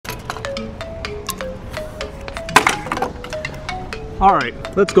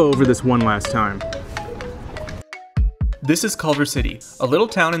Alright, let's go over this one last time. This is Culver City, a little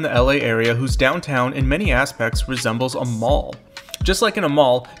town in the LA area whose downtown in many aspects resembles a mall. Just like in a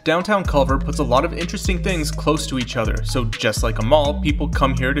mall, downtown Culver puts a lot of interesting things close to each other, so just like a mall, people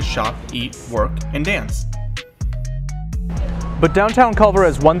come here to shop, eat, work, and dance. But downtown Culver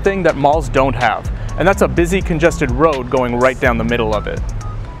has one thing that malls don't have, and that's a busy, congested road going right down the middle of it.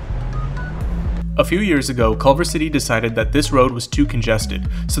 A few years ago, Culver City decided that this road was too congested,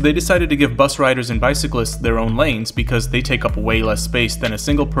 so they decided to give bus riders and bicyclists their own lanes because they take up way less space than a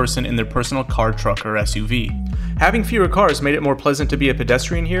single person in their personal car, truck, or SUV. Having fewer cars made it more pleasant to be a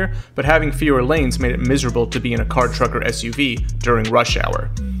pedestrian here, but having fewer lanes made it miserable to be in a car, truck, or SUV during rush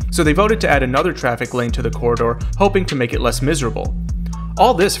hour. So they voted to add another traffic lane to the corridor, hoping to make it less miserable.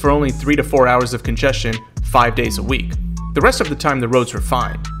 All this for only 3 to 4 hours of congestion, 5 days a week. The rest of the time the roads were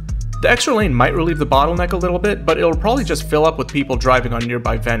fine. The extra lane might relieve the bottleneck a little bit, but it'll probably just fill up with people driving on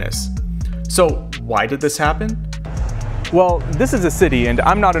nearby Venice. So why did this happen? Well, this is a city and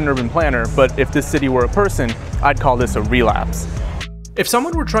I'm not an urban planner, but if this city were a person, I'd call this a relapse. If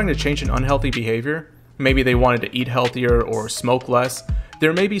someone were trying to change an unhealthy behavior, maybe they wanted to eat healthier or smoke less,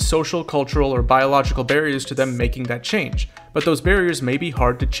 there may be social, cultural, or biological barriers to them making that change, but those barriers may be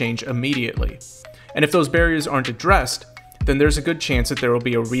hard to change immediately. And if those barriers aren't addressed, then there's a good chance that there will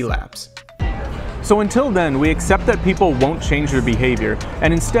be a relapse. So until then, we accept that people won't change their behavior,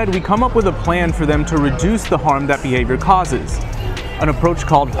 and instead we come up with a plan for them to reduce the harm that behavior causes, an approach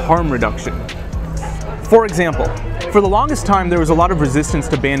called harm reduction. For example, for the longest time there was a lot of resistance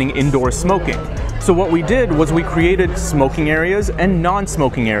to banning indoor smoking. So what we did was we created smoking areas and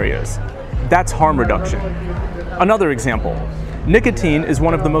non-smoking areas. That's harm reduction. Another example, nicotine is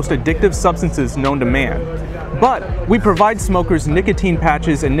one of the most addictive substances known to man. But we provide smokers nicotine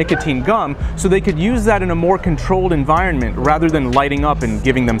patches and nicotine gum so they could use that in a more controlled environment rather than lighting up and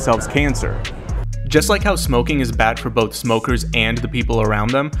giving themselves cancer. Just like how smoking is bad for both smokers and the people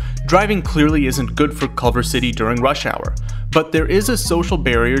around them, driving clearly isn't good for Culver City during rush hour. But there is a social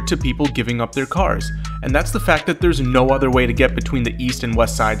barrier to people giving up their cars, and that's the fact that there's no other way to get between the east and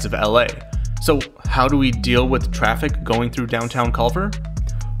west sides of LA. So how do we deal with traffic going through downtown Culver?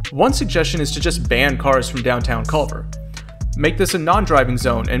 One suggestion is to just ban cars from downtown Culver. Make this a non-driving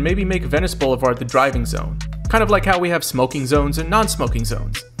zone and maybe make Venice Boulevard the driving zone, kind of like how we have smoking zones and non-smoking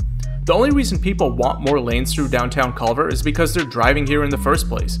zones. The only reason people want more lanes through downtown Culver is because they're driving here in the first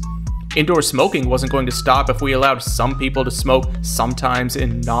place. Indoor smoking wasn't going to stop if we allowed some people to smoke sometimes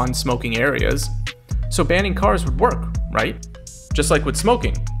in non-smoking areas. So banning cars would work, right? Just like with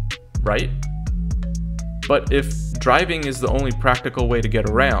smoking, right? But if driving is the only practical way to get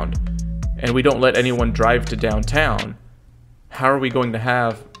around, and we don't let anyone drive to downtown, how are we going to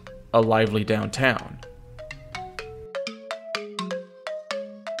have a lively downtown?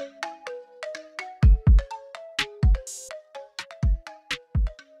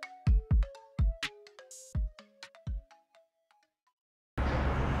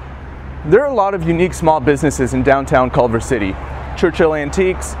 There are a lot of unique small businesses in downtown Culver City. Churchill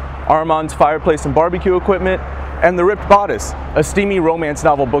Antiques, Armand's Fireplace and Barbecue Equipment, and the Ripped Bodice, a steamy romance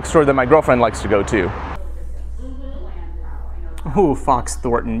novel bookstore that my girlfriend likes to go to. Ooh, Fox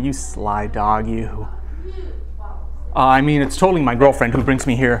Thornton, you sly dog, you. I mean, it's totally my girlfriend who brings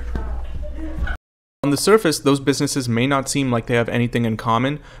me here. On the surface, those businesses may not seem like they have anything in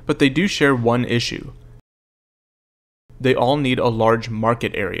common, but they do share one issue. They all need a large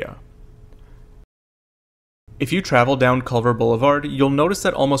market area. If you travel down Culver Boulevard, you'll notice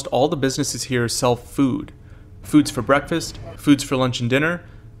that almost all the businesses here sell food. Foods for breakfast, foods for lunch and dinner,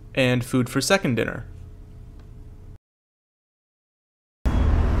 and food for second dinner.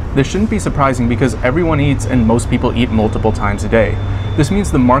 This shouldn't be surprising because everyone eats and most people eat multiple times a day. This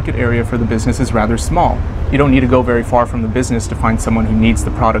means the market area for the business is rather small. You don't need to go very far from the business to find someone who needs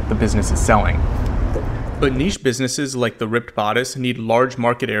the product the business is selling. But niche businesses like the Ripped Bodice need large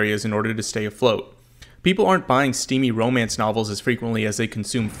market areas in order to stay afloat. People aren't buying steamy romance novels as frequently as they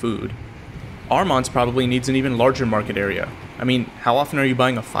consume food. Armand's probably needs an even larger market area. I mean, how often are you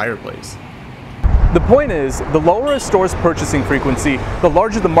buying a fireplace? The point is, the lower a store's purchasing frequency, the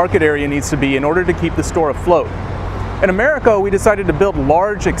larger the market area needs to be in order to keep the store afloat. In America, we decided to build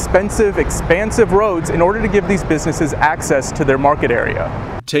large, expensive, expansive roads in order to give these businesses access to their market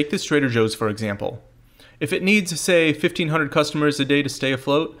area. Take this Trader Joe's for example. If it needs, say, 1,500 customers a day to stay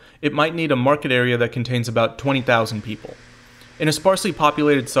afloat, it might need a market area that contains about 20,000 people. In a sparsely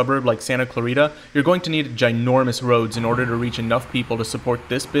populated suburb like Santa Clarita, you're going to need ginormous roads in order to reach enough people to support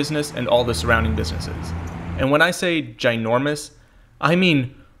this business and all the surrounding businesses. And when I say ginormous, I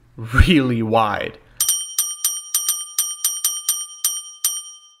mean really wide.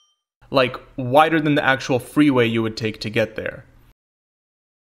 like wider than the actual freeway you would take to get there.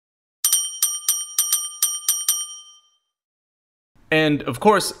 And of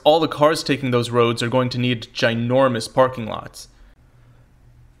course, all the cars taking those roads are going to need ginormous parking lots.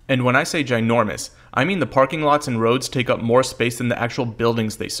 And when I say ginormous, I mean the parking lots and roads take up more space than the actual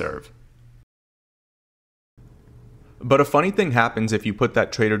buildings they serve. But a funny thing happens if you put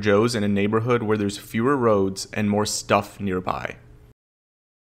that Trader Joe's in a neighborhood where there's fewer roads and more stuff nearby.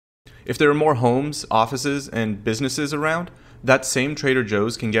 If there are more homes, offices, and businesses around, that same Trader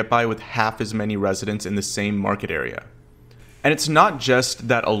Joe's can get by with half as many residents in the same market area. And it's not just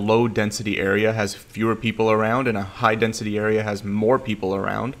that a low-density area has fewer people around and a high-density area has more people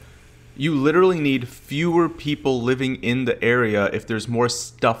around. You literally need fewer people living in the area if there's more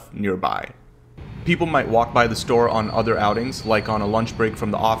stuff nearby. People might walk by the store on other outings, like on a lunch break from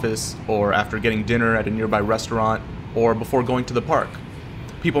the office, or after getting dinner at a nearby restaurant, or before going to the park.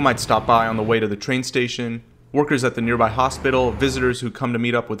 People might stop by on the way to the train station, workers at the nearby hospital, visitors who come to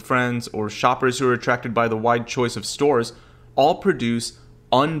meet up with friends, or shoppers who are attracted by the wide choice of stores, all produce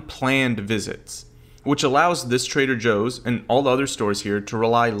unplanned visits, which allows this Trader Joe's and all the other stores here to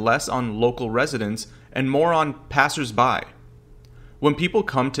rely less on local residents and more on passers-by. When people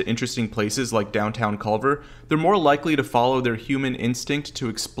come to interesting places like downtown Culver, they're more likely to follow their human instinct to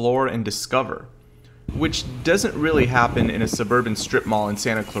explore and discover, which doesn't really happen in a suburban strip mall in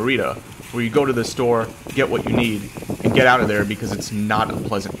Santa Clarita, where you go to the store, get what you need, and get out of there because it's not a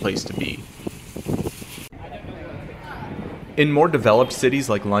pleasant place to be. In more developed cities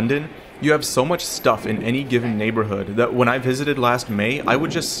like London, you have so much stuff in any given neighborhood that when I visited last May, I would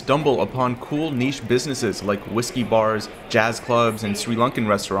just stumble upon cool niche businesses like whiskey bars, jazz clubs, and Sri Lankan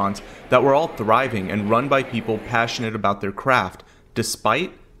restaurants that were all thriving and run by people passionate about their craft,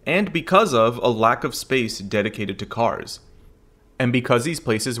 despite and because of a lack of space dedicated to cars. And because these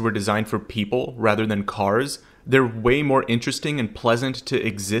places were designed for people rather than cars, they're way more interesting and pleasant to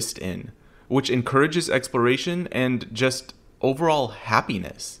exist in, which encourages exploration and just overall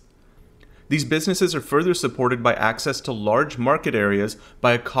happiness. These businesses are further supported by access to large market areas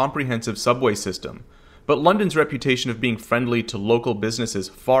by a comprehensive subway system. But London's reputation of being friendly to local businesses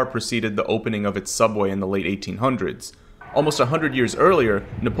far preceded the opening of its subway in the late 1800s. Almost 100 years earlier,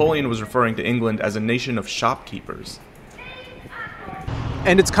 Napoleon was referring to England as a nation of shopkeepers.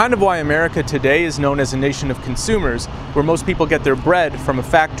 And it's kind of why America today is known as a nation of consumers, where most people get their bread from a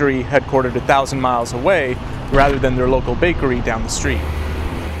factory headquartered 1,000 miles away, rather than their local bakery down the street.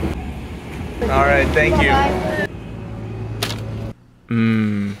 All right, thank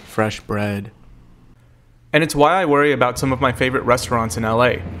you. Fresh bread. And it's why I worry about some of my favorite restaurants in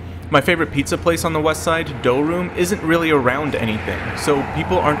LA. My favorite pizza place on the west side, Dough Room, isn't really around anything, so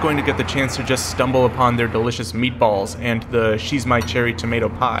people aren't going to get the chance to just stumble upon their delicious meatballs and the She's My Cherry tomato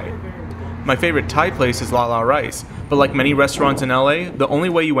pie. My favorite Thai place is La La Rice, but like many restaurants in LA, the only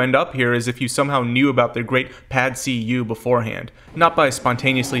way you end up here is if you somehow knew about their great Pad See Ew beforehand, not by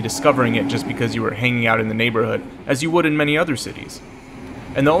spontaneously discovering it just because you were hanging out in the neighborhood, as you would in many other cities.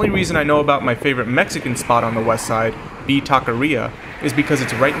 And the only reason I know about my favorite Mexican spot on the west side, B Taqueria, is because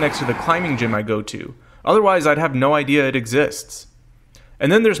it's right next to the climbing gym I go to. Otherwise, I'd have no idea it exists.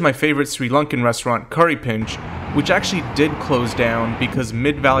 And then there's my favorite Sri Lankan restaurant, Curry Pinch, which actually did close down because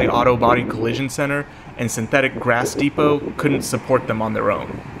Mid-Valley Auto Body Collision Center and Synthetic Grass Depot couldn't support them on their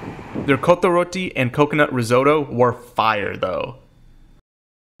own. Their kotha roti and coconut risotto were fire, though.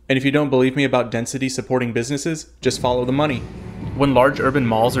 And if you don't believe me about density supporting businesses, just follow the money. When large urban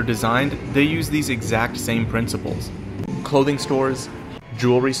malls are designed, they use these exact same principles. Clothing stores,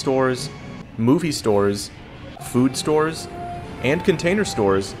 jewelry stores, movie stores, food stores, and container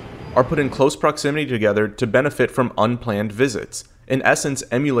stores are put in close proximity together to benefit from unplanned visits, in essence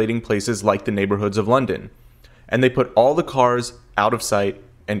emulating places like the neighborhoods of London. And they put all the cars out of sight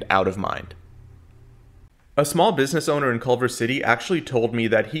and out of mind. A small business owner in Culver City actually told me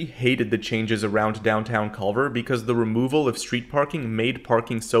that he hated the changes around downtown Culver because the removal of street parking made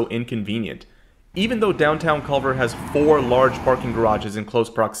parking so inconvenient, even though downtown Culver has 4 large parking garages in close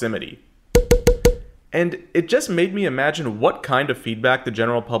proximity. And it just made me imagine what kind of feedback the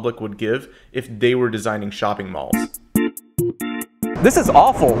general public would give if they were designing shopping malls. This is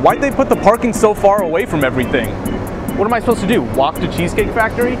awful. Why'd they put the parking so far away from everything? What am I supposed to do? Walk to Cheesecake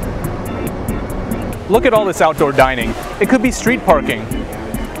Factory? Look at all this outdoor dining. It could be street parking.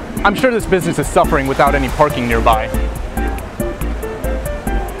 I'm sure this business is suffering without any parking nearby.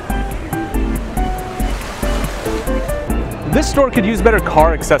 This store could use better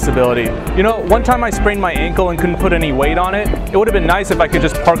car accessibility. You know, one time I sprained my ankle and couldn't put any weight on it. It would have been nice if I could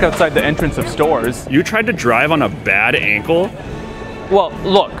just park outside the entrance of stores. You tried to drive on a bad ankle? Well,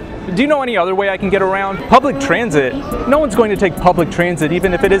 look, Do you know any other way I can get around? Public transit. No one's going to take public transit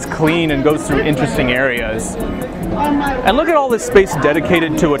even if it is clean and goes through interesting areas. And look at all this space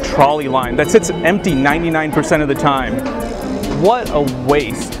dedicated to a trolley line that sits empty 99% of the time. What a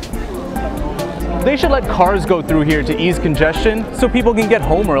waste. They should let cars go through here to ease congestion so people can get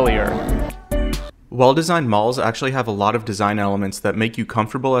home earlier. Well-designed malls actually have a lot of design elements that make you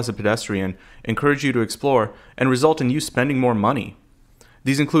comfortable as a pedestrian, encourage you to explore, and result in you spending more money.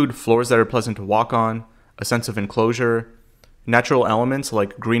 These include floors that are pleasant to walk on, a sense of enclosure, natural elements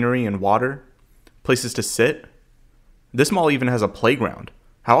like greenery and water, places to sit. This mall even has a playground.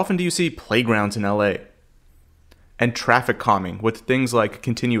 How often do you see playgrounds in LA? And traffic calming with things like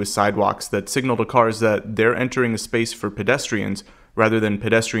continuous sidewalks that signal to cars that they're entering a space for pedestrians rather than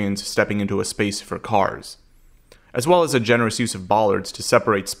pedestrians stepping into a space for cars. As well as a generous use of bollards to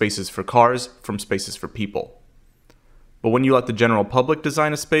separate spaces for cars from spaces for people. But when you let the general public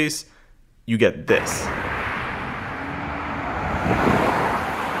design a space, you get this.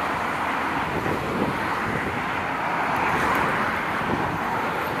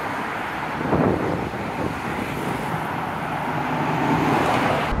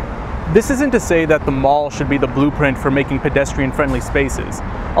 This isn't to say that the mall should be the blueprint for making pedestrian-friendly spaces.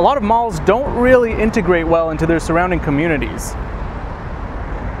 A lot of malls don't really integrate well into their surrounding communities.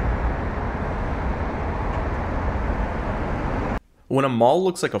 When a mall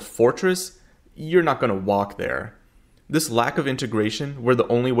looks like a fortress, you're not going to walk there. This lack of integration, where the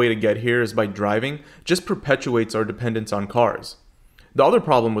only way to get here is by driving, just perpetuates our dependence on cars. The other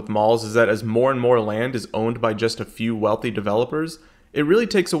problem with malls is that as more and more land is owned by just a few wealthy developers, it really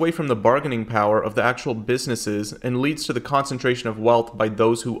takes away from the bargaining power of the actual businesses and leads to the concentration of wealth by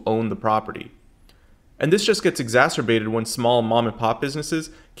those who own the property. And this just gets exacerbated when small mom-and-pop businesses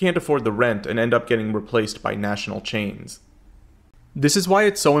can't afford the rent and end up getting replaced by national chains. This is why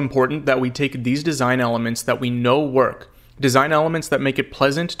it's so important that we take these design elements that we know work, design elements that make it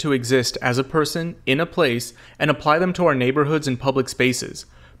pleasant to exist as a person in a place, and apply them to our neighborhoods and public spaces.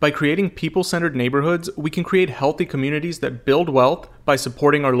 By creating people-centered neighborhoods, we can create healthy communities that build wealth by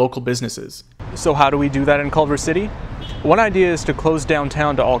supporting our local businesses. So how do we do that in Culver City? One idea is to close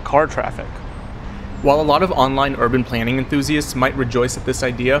downtown to all car traffic. While a lot of online urban planning enthusiasts might rejoice at this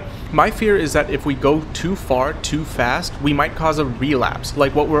idea, my fear is that if we go too far too fast, we might cause a relapse,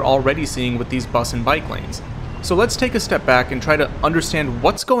 like what we're already seeing with these bus and bike lanes. So let's take a step back and try to understand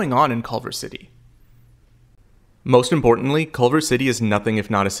what's going on in Culver City. Most importantly, Culver City is nothing if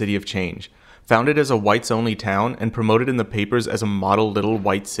not a city of change. Founded as a whites-only town and promoted in the papers as a model little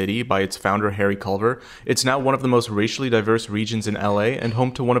white city by its founder Harry Culver, it's now one of the most racially diverse regions in LA and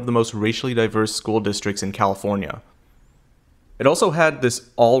home to one of the most racially diverse school districts in California. It also had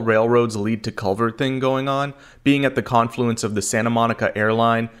this all railroads lead to Culver thing going on, being at the confluence of the Santa Monica Air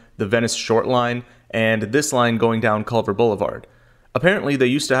Line, the Venice Short Line, and this line going down Culver Boulevard. Apparently, they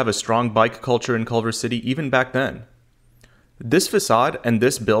used to have a strong bike culture in Culver City even back then. This facade and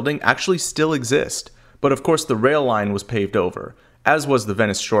this building actually still exist, but of course the rail line was paved over, as was the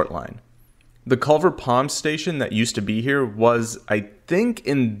Venice Short Line. The Culver Palms station that used to be here was, I think,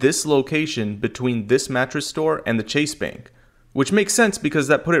 in this location between this mattress store and the Chase Bank, which makes sense because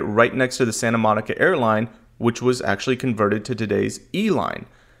that put it right next to the Santa Monica Air Line, which was actually converted to today's E-Line.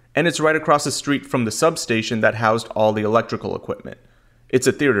 And it's right across the street from the substation that housed all the electrical equipment. It's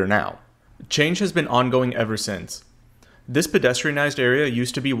a theater now. Change has been ongoing ever since. This pedestrianized area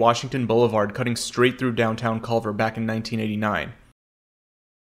used to be Washington Boulevard cutting straight through downtown Culver back in 1989.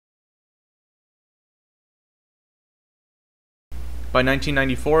 By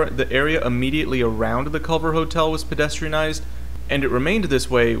 1994, the area immediately around the Culver Hotel was pedestrianized, and it remained this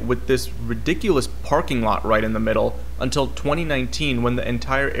way with this ridiculous parking lot right in the middle until 2019 when the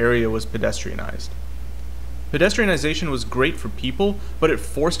entire area was pedestrianized. Pedestrianization was great for people, but it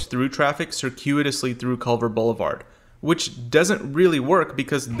forced through traffic circuitously through Culver Boulevard, which doesn't really work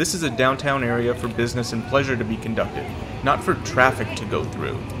because this is a downtown area for business and pleasure to be conducted, not for traffic to go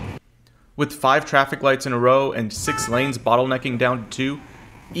through. With 5 traffic lights in a row and 6 lanes bottlenecking down to 2,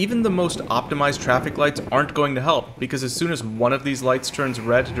 even the most optimized traffic lights aren't going to help because as soon as one of these lights turns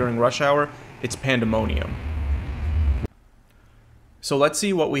red during rush hour, it's pandemonium. So let's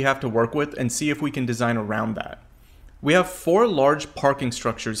see what we have to work with and see if we can design around that. We have 4 large parking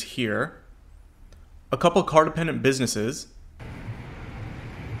structures here, a couple car-dependent businesses,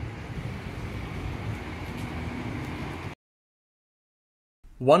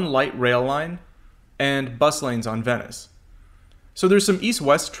 one light rail line, and bus lanes on Venice. So there's some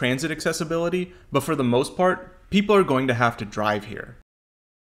east-west transit accessibility, but for the most part, people are going to have to drive here.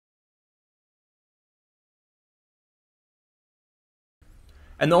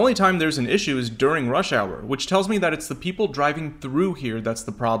 And the only time there's an issue is during rush hour, which tells me that it's the people driving through here that's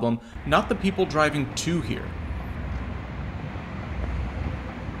the problem, not the people driving to here.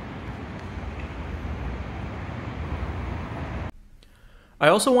 I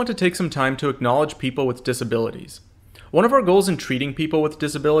also want to take some time to acknowledge people with disabilities. One of our goals in treating people with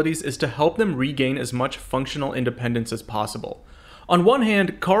disabilities is to help them regain as much functional independence as possible. On one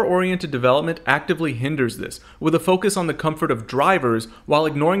hand, car-oriented development actively hinders this, with a focus on the comfort of drivers while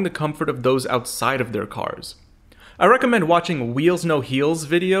ignoring the comfort of those outside of their cars. I recommend watching Wheels No Heels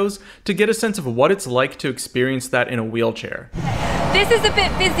videos to get a sense of what it's like to experience that in a wheelchair. This is a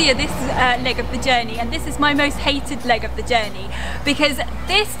bit busier, this leg of the journey, and this is my most hated leg of the journey because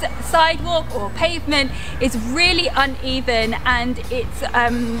this sidewalk or pavement is really uneven and it's,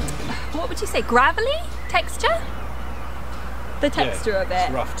 what would you say, gravelly texture? The texture of it.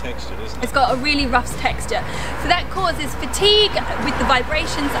 It's rough textured, isn't it? It's got a really rough texture. So that causes fatigue with the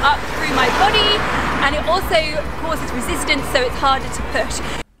vibrations up through my body, and it also causes resistance, so it's harder to push.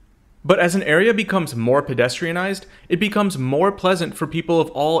 But as an area becomes more pedestrianized, it becomes more pleasant for people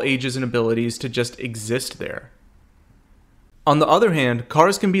of all ages and abilities to just exist there. On the other hand,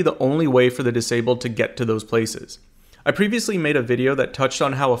 cars can be the only way for the disabled to get to those places. I previously made a video that touched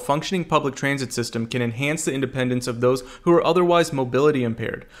on how a functioning public transit system can enhance the independence of those who are otherwise mobility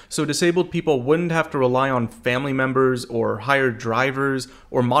impaired, so disabled people wouldn't have to rely on family members or hire drivers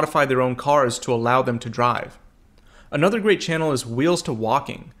or modify their own cars to allow them to drive. Another great channel is Wheels to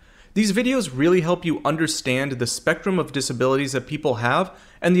Walking. These videos really help you understand the spectrum of disabilities that people have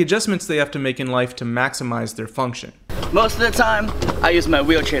and the adjustments they have to make in life to maximize their function. Most of the time, I use my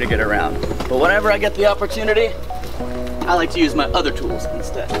wheelchair to get around, but whenever I get the opportunity, I like to use my other tools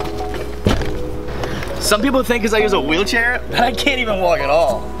instead. Some people think because I use a wheelchair that I can't even walk at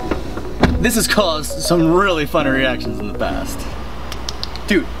all. This has caused some really funny reactions in the past.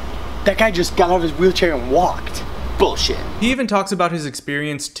 Dude, that guy just got out of his wheelchair and walked. Bullshit. He even talks about his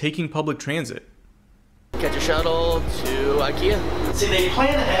experience taking public transit. Catch a shuttle to IKEA. See, they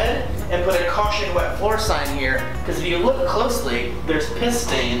plan ahead and put a caution wet floor sign here, because if you look closely, there's piss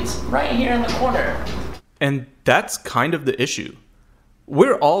stains right here in the corner. And that's kind of the issue.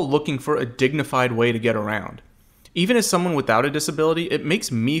 We're all looking for a dignified way to get around. Even as someone without a disability, it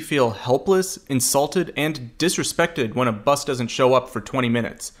makes me feel helpless, insulted, and disrespected when a bus doesn't show up for 20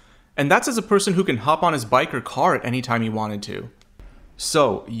 minutes. And that's as a person who can hop on his bike or car at any time he wanted to.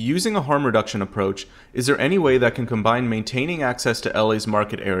 So, using a harm reduction approach, is there any way that can combine maintaining access to LA's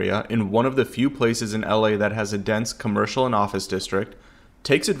market area in one of the few places in LA that has a dense commercial and office district,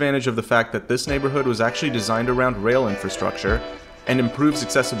 takes advantage of the fact that this neighborhood was actually designed around rail infrastructure, and improves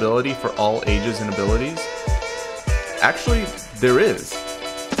accessibility for all ages and abilities? Actually, there is.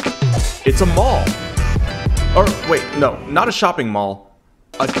 It's a mall. Or wait, no, not a shopping mall,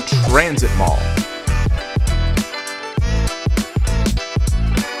 a transit mall.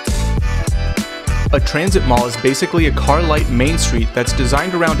 A transit mall is basically a car-light main street that's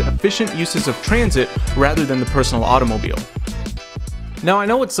designed around efficient uses of transit rather than the personal automobile. Now I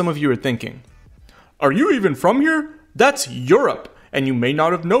know what some of you are thinking. Are you even from here? That's Europe, and you may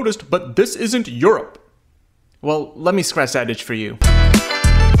not have noticed, but this isn't Europe. Well, let me scratch that itch for you.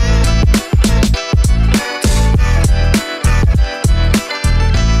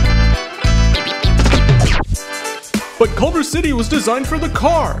 But Culver City was designed for the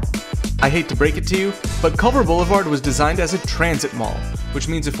car! I hate to break it to you, but Culver Boulevard was designed as a transit mall, which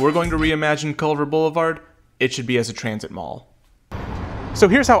means if we're going to reimagine Culver Boulevard, it should be as a transit mall. So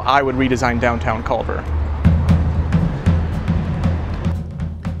here's how I would redesign downtown Culver.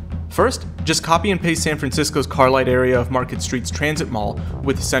 First, just copy and paste San Francisco's car-light area of Market Street's transit mall,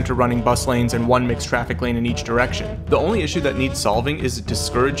 with center-running bus lanes and one mixed traffic lane in each direction. The only issue that needs solving is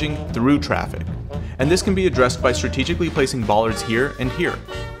discouraging through traffic, and this can be addressed by strategically placing bollards here and here.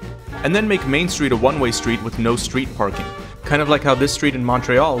 And then make Main Street a one-way street with no street parking, kind of like how this street in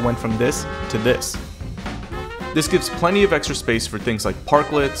Montreal went from this to this. This gives plenty of extra space for things like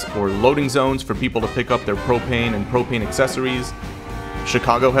parklets or loading zones for people to pick up their propane and propane accessories.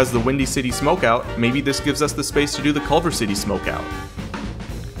 Chicago has the Windy City Smokeout, maybe this gives us the space to do the Culver City Smokeout.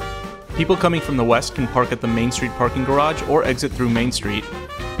 People coming from the west can park at the Main Street parking garage or exit through Main Street.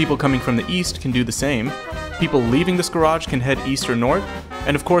 People coming from the east can do the same. People leaving this garage can head east or north,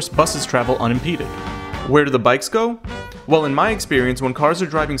 and of course buses travel unimpeded. Where do the bikes go? Well, in my experience, when cars are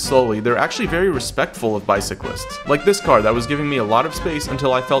driving slowly, they're actually very respectful of bicyclists. Like this car that was giving me a lot of space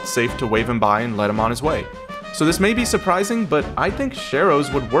until I felt safe to wave him by and let him on his way. So this may be surprising, but I think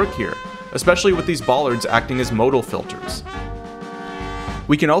Sharrows would work here, especially with these bollards acting as modal filters.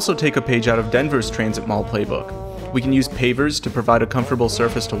 We can also take a page out of Denver's transit mall playbook. We can use pavers to provide a comfortable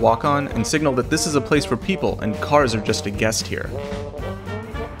surface to walk on and signal that this is a place for people and cars are just a guest here.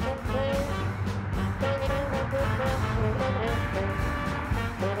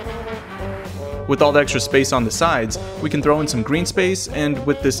 With all the extra space on the sides, we can throw in some green space, and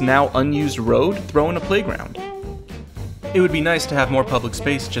with this now unused road, throw in a playground. It would be nice to have more public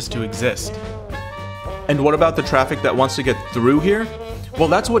space just to exist. And what about the traffic that wants to get through here? Well,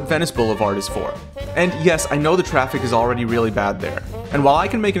 that's what Venice Boulevard is for. And yes, I know the traffic is already really bad there. And while I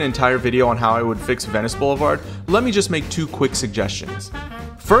can make an entire video on how I would fix Venice Boulevard, let me just make 2 quick suggestions.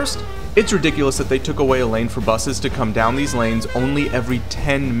 First, it's ridiculous that they took away a lane for buses to come down these lanes only every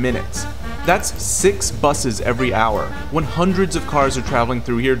 10 minutes. That's 6 buses every hour, when hundreds of cars are traveling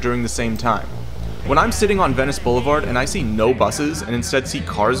through here during the same time. When I'm sitting on Venice Boulevard and I see no buses and instead see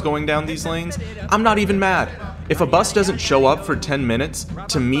cars going down these lanes, I'm not even mad. If a bus doesn't show up for 10 minutes,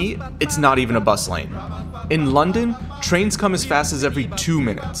 to me, it's not even a bus lane. In London, trains come as fast as every 2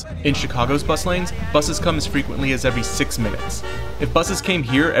 minutes. In Chicago's bus lanes, buses come as frequently as every 6 minutes. If buses came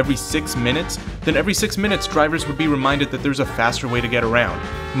here every 6 minutes, then every 6 minutes drivers would be reminded that there's a faster way to get around.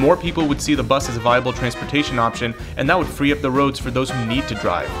 More people would see the bus as a viable transportation option, and that would free up the roads for those who need to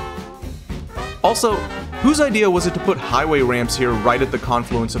drive. Also, whose idea was it to put highway ramps here right at the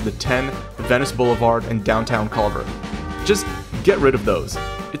confluence of the 10, Venice Boulevard, and downtown Culver? Just get rid of those.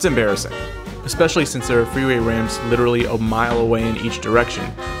 It's embarrassing. Especially since there are freeway ramps literally a mile away in each direction,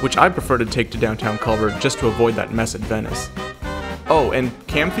 which I prefer to take to downtown Culver just to avoid that mess at Venice. Oh, and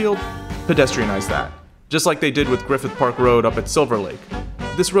Camfield? Pedestrianize that. Just like they did with Griffith Park Road up at Silver Lake.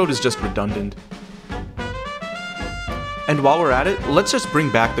 This road is just redundant. And while we're at it, let's just bring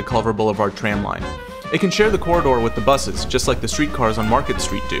back the Culver Boulevard tram line. It can share the corridor with the buses, just like the streetcars on Market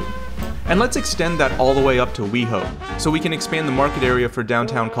Street do. And let's extend that all the way up to WeHo, so we can expand the market area for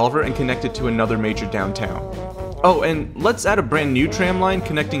downtown Culver and connect it to another major downtown. Oh, and let's add a brand new tram line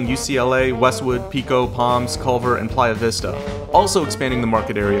connecting UCLA, Westwood, Pico, Palms, Culver, and Playa Vista, also expanding the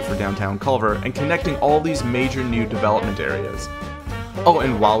market area for downtown Culver and connecting all these major new development areas. Oh,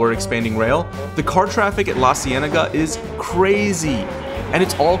 and while we're expanding rail, the car traffic at La Cienega is crazy, and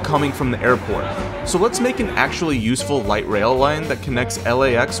it's all coming from the airport. So let's make an actually useful light rail line that connects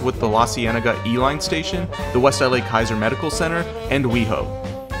LAX with the La Cienega E-Line station, the West LA Kaiser Medical Center, and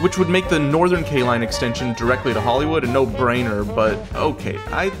WeHo, which would make the Northern K-Line extension directly to Hollywood a no-brainer, but okay,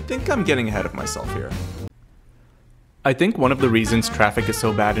 I think I'm getting ahead of myself here. I think one of the reasons traffic is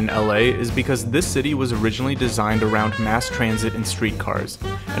so bad in LA is because this city was originally designed around mass transit and streetcars,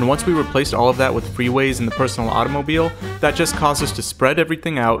 and once we replaced all of that with freeways and the personal automobile, that just caused us to spread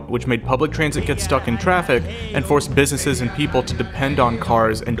everything out, which made public transit get stuck in traffic and forced businesses and people to depend on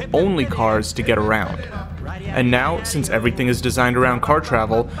cars and only cars to get around. And now, since everything is designed around car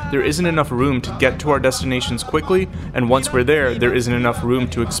travel, there isn't enough room to get to our destinations quickly, and once we're there, there isn't enough room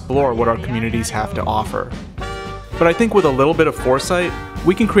to explore what our communities have to offer. But I think with a little bit of foresight,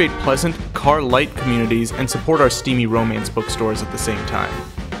 we can create pleasant, car-light communities and support our steamy romance bookstores at the same time.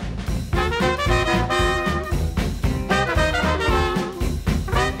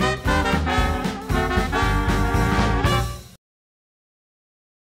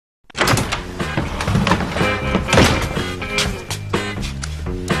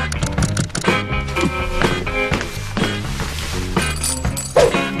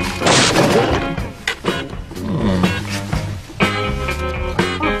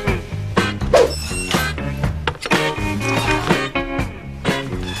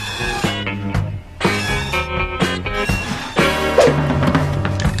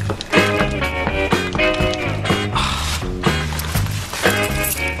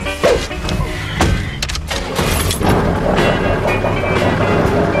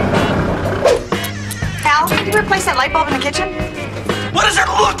 Replace that light bulb in the kitchen? What does it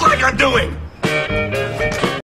look like I'm doing?